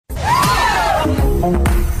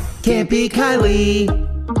Can't be Kylie.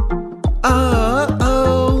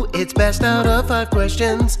 Oh, it's best out of 5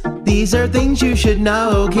 questions. These are things you should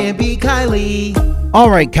know. Can't be Kylie.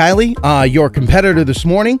 All right, Kylie, your competitor this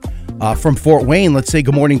morning from Fort Wayne. Let's say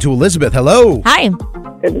good morning to Elizabeth. Hello. Hi.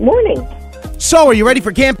 Good morning. So, are you ready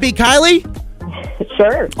for Can't Be Kylie?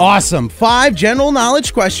 Sure. Awesome. 5 general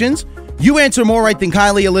knowledge questions. You answer more right than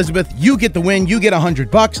Kylie, Elizabeth. You get the win. You get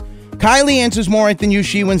 $100. Kylie answers more right than you.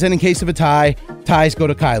 She wins. And in case of a tie, ties go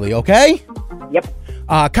to Kylie, okay? Yep.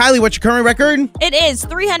 Kylie, what's your current record? It is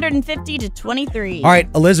 350 to 23. All right,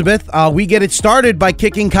 Elizabeth, we get it started by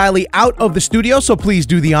kicking Kylie out of the studio, so please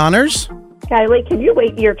do the honors. Kylie, can you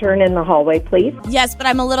wait your turn in the hallway, please? Yes, but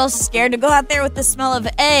I'm a little scared to go out there with the smell of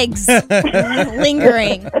eggs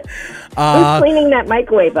lingering. Who's cleaning that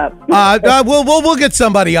microwave up? We'll get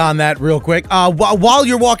somebody on that real quick. While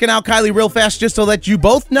you're walking out, Kylie, real fast, just to let you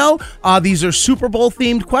both know, these are Super Bowl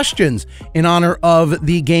themed questions in honor of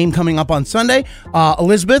the game coming up on Sunday.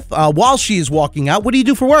 Elizabeth, while she is walking out, what do you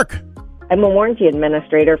do for work? I'm a warranty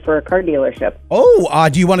administrator for a car dealership. Oh,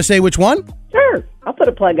 do you want to say which one? Sure. I'll put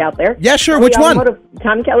a plug out there. Yeah, sure. Which one?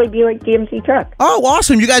 Tom Kelly Buick GMC truck. Oh,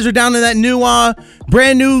 awesome. You guys are down in that new,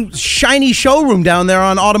 brand new, shiny showroom down there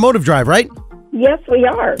on Automotive Drive, right? Yes, we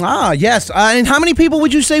are. Ah, yes. And how many people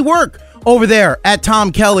would you say work over there at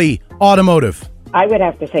Tom Kelly Automotive? I would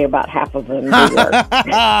have to say about half of them do work.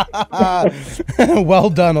 Well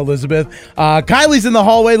done, Elizabeth. Kylie's in the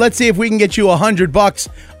hallway. Let's see if we can get you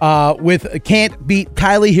 $100 with Can't Beat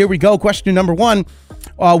Kylie. Here we go. Question number 1.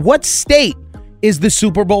 What state is the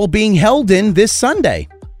Super Bowl being held in this Sunday?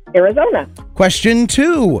 Arizona. Question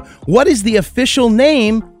 2. What is the official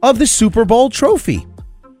name of the Super Bowl trophy?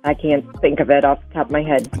 I can't think of it off the top of my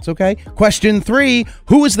head. That's okay. Question 3.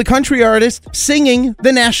 Who is the country artist singing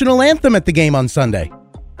the national anthem at the game on Sunday?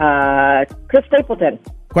 Chris Stapleton.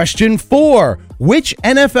 Question 4. Which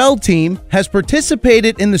NFL team has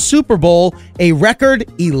participated in the Super Bowl a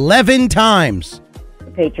record 11 times? The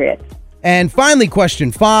Patriots. And finally,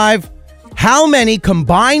 question 5. How many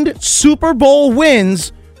combined Super Bowl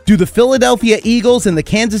wins do the Philadelphia Eagles and the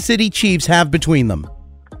Kansas City Chiefs have between them?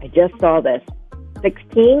 I just saw this.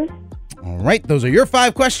 16. All right, those are your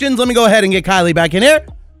 5 questions. Let me go ahead and get Kylie back in here.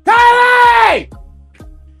 Kylie!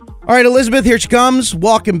 All right, Elizabeth, here she comes,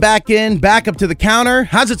 walking back in, back up to the counter.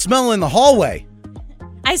 How's it smell in the hallway?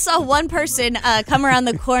 I saw one person come around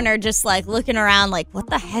the corner just like looking around like, what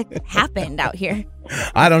the heck happened out here?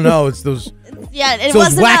 I don't know. It's those it those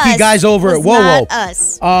wasn't wacky us. guys over It at was Whoa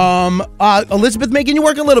not us. Elizabeth making you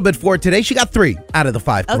work a little bit for it today. She got 3 out of the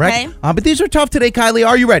 5, correct? Okay. But these are tough today, Kylie.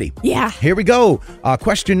 Are you ready? Yeah. Here we go.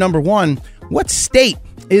 Question number 1. What state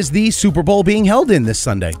is the Super Bowl being held in this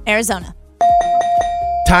Sunday? Arizona.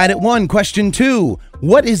 Tied at 1. Question 2.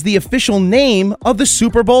 What is the official name of the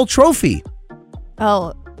Super Bowl trophy?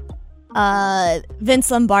 Oh,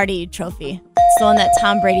 Vince Lombardi trophy. It's the one that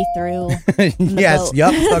Tom Brady threw. Yes, boat.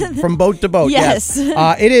 yep, from boat to boat. Yes.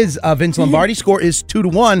 It is Vince Lombardi. Score is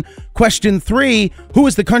 2-1. Question 3. Who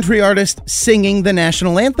is the country artist singing the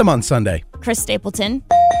national anthem on Sunday? Chris Stapleton.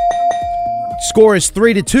 Score is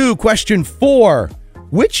 3-2. Question 4.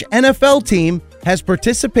 Which NFL team has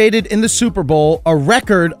participated in the Super Bowl a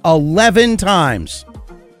record 11 times?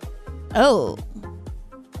 Oh,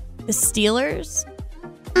 the Steelers?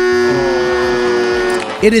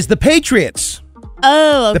 It is the Patriots.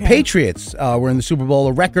 Oh, okay. The Patriots were in the Super Bowl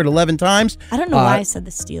a record 11 times. I don't know why I said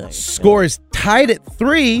the Steelers. Score is tied at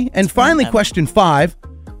 3. And finally, question 5.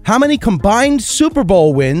 How many combined Super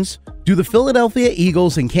Bowl wins do the Philadelphia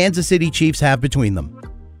Eagles and Kansas City Chiefs have between them?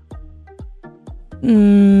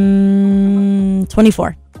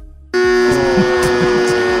 24.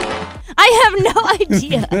 I have no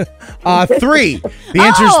idea. 3. The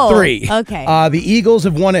answer's 3. Okay. The Eagles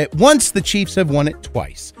have won it once. The Chiefs have won it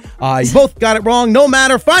twice. You both got it wrong. No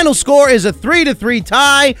matter. Final score is a 3-3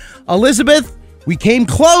 tie. Elizabeth, we came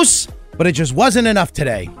close, but it just wasn't enough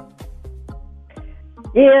today.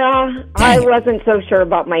 Yeah, I wasn't so sure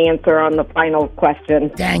about my answer on the final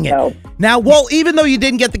question. Dang it. Now, well, even though you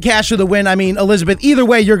didn't get the cash or the win, I mean, Elizabeth, either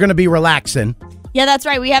way, you're going to be relaxing. Yeah, that's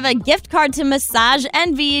right. We have a gift card to Massage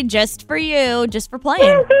Envy just for you, just for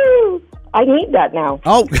playing. Woo-hoo! I need that now.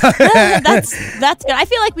 Oh. That's good. I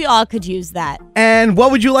feel like we all could use that. And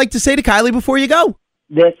what would you like to say to Kylie before you go?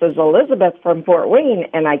 This is Elizabeth from Fort Wayne,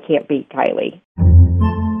 and I can't beat Kylie.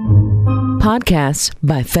 Podcasts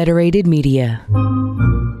by Federated Media.